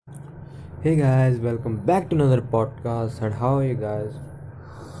Hey guys, welcome back to another podcast. And how are you guys?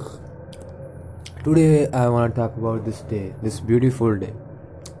 Today I want to talk about this day, this beautiful day,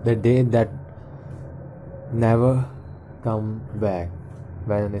 the day that never come back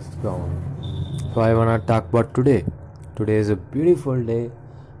when it's gone. So I want to talk about today. Today is a beautiful day,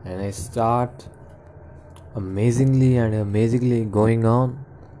 and I start amazingly going on,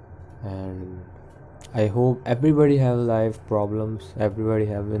 and I hope everybody have life problems, everybody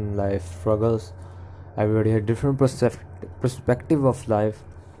have in life struggles, everybody has different perspective of life.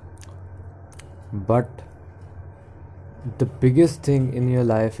 But the biggest thing in your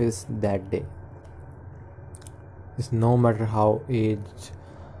life is that day. It's no matter how aged,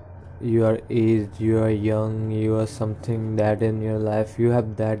 you are young, you are something that in your life you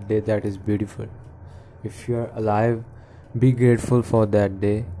have that day that is beautiful. If you are alive, be grateful for that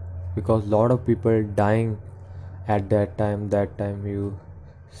day, because lot of people dying at that time you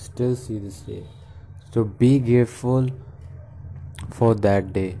still see this day. So be grateful for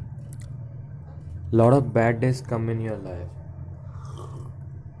that day. Lot of bad days come in your life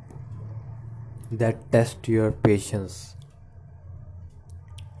that test your patience,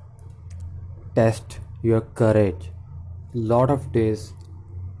 test your courage. Lot of days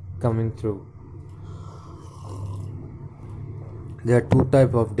coming through. There are two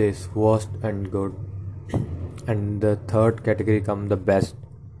type of days, worst and good, and the third category come the best.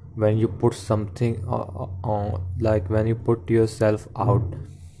 When you put something on, like when you put yourself out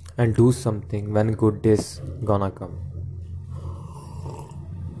and do something, when good days gonna come.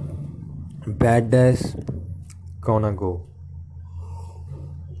 Bad days gonna go.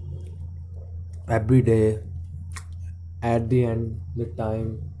 Every day at the end the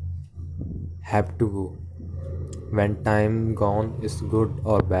time have to go. When time gone is good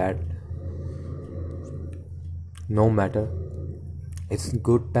or bad, no matter it's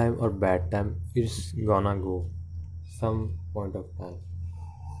good time or bad time, it's gonna go some point of time.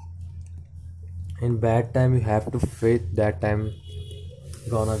 In bad time you have to face that time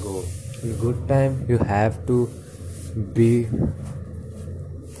gonna go. In good time you have to be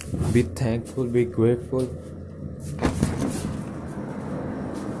be thankful, be grateful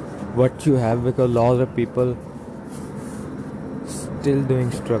what you have, because a lot of people still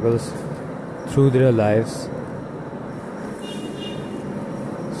doing struggles through their lives.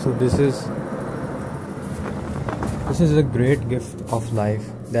 So this is a great gift of life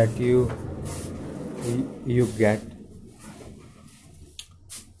that you get.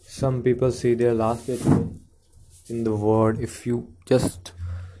 Some people see their last day in the world. If you just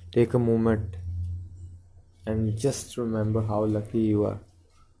take a moment and just remember how lucky you are.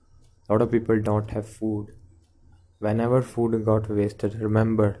 A lot of people don't have food. Whenever food got wasted,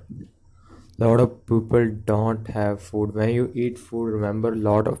 remember. A lot of people don't have food. When you eat food, remember, a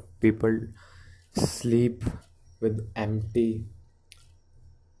lot of people sleep with empty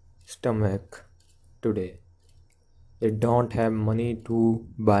stomach today. They don't have money to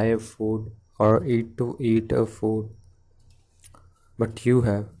buy a food or eat a food, but you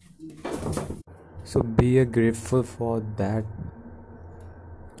have. So be a grateful for that.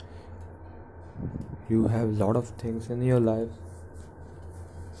 You have a lot of things in your life.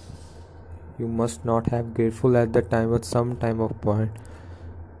 You must not have grateful at the time, but some time of point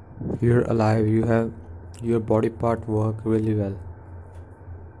you're alive. You have your body part work really well.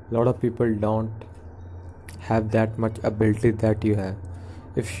 A lot of people don't have that much ability that you have.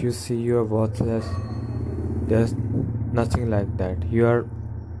 If you see you are worthless, there's nothing like that. You are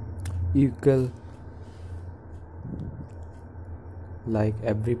equal like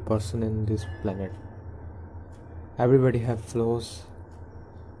every person in this planet. Everybody have flaws.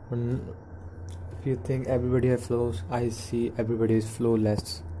 If you think everybody have flaws, I see everybody is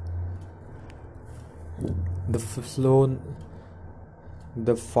flawless. The flaw,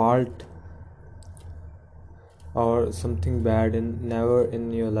 the fault, or something bad in never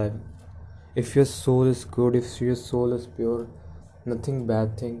in your life. If your soul is good, if your soul is pure, nothing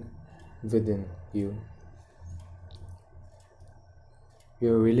bad thing within you.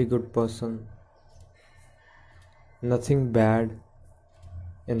 You're a really good person. Nothing bad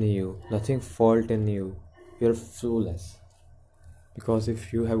in you, nothing fault in you. You're flawless. Because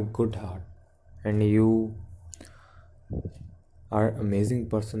if you have good heart and you are amazing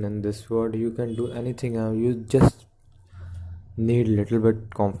person in this world, you can do anything. You just need little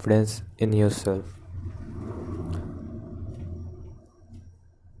bit confidence in yourself.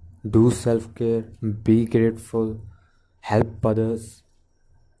 Do self-care, be grateful, help others,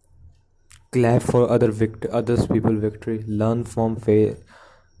 clap for others people victory, learn from failures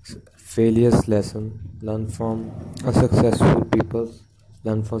lesson, learn from successful people.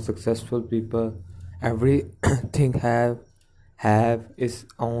 Learn from successful people. Everything have its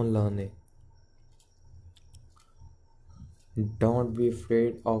own learning. Don't be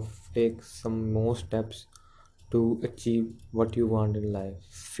afraid of take some more steps to achieve what you want in life.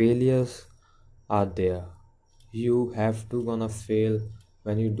 Failures are there. You have to gonna fail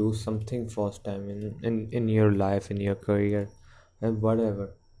when you do something first time in your life, in your career, and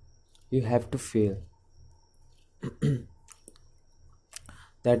whatever. You have to fail.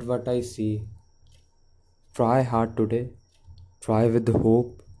 That's what I see. Try hard today. Try with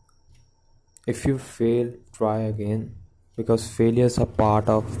hope. If you fail, try again. Because failures are part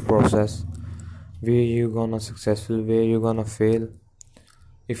of process. Where you gonna successful, where you gonna fail.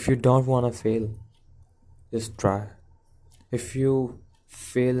 If you don't wanna fail, just try. If you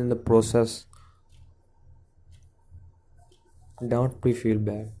fail in the process, don't be feel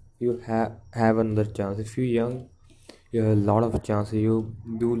bad. You have another chance. If you're young, you have a lot of chances. You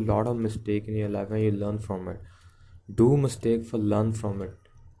do a lot of mistake in your life and you learn from it. Do mistake for learn from it,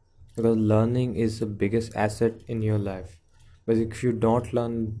 because learning is the biggest asset in your life. But if you don't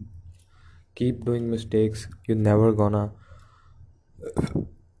learn, keep doing mistakes, you're never gonna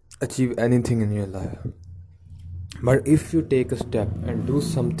achieve anything in your life. But if you take a step and do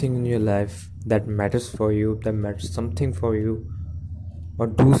something in your life that matters for you, that matters something for you, or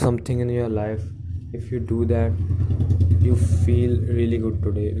do something in your life, if you do that, you feel really good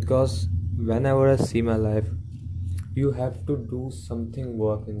today. Because whenever I see my life, you have to do something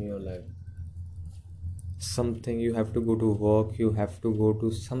work in your life. Something you have to go to work, you have to go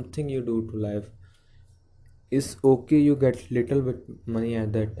to something you do to life. It's okay you get little bit money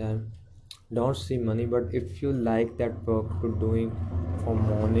at that time. Don't see money, but if you like that work to doing from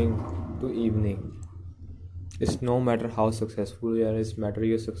morning to evening, it's no matter how successful you are, it's matter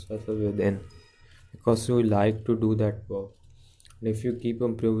you're successful within, because you like to do that work. And if you keep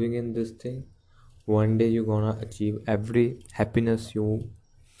improving in this thing, one day you're gonna achieve every happiness you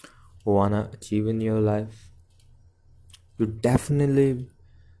wanna achieve in your life. You definitely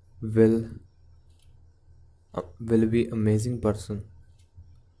will be amazing person.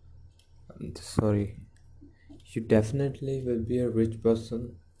 Sorry, you definitely will be a rich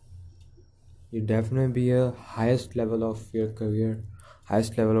person. You definitely be a highest level of your career,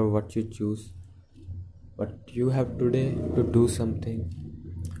 highest level of what you choose. But you have today to do something.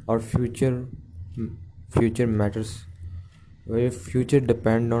 Our future matters. Our future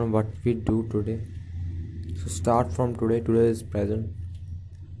depend on what we do today. So start from today. Today is present.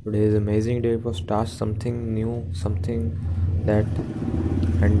 Today is amazing day for start something new, something that,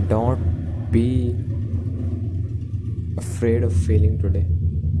 and don't be afraid of failing today.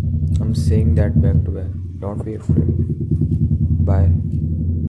 I'm saying that back to back. Don't be afraid. Bye.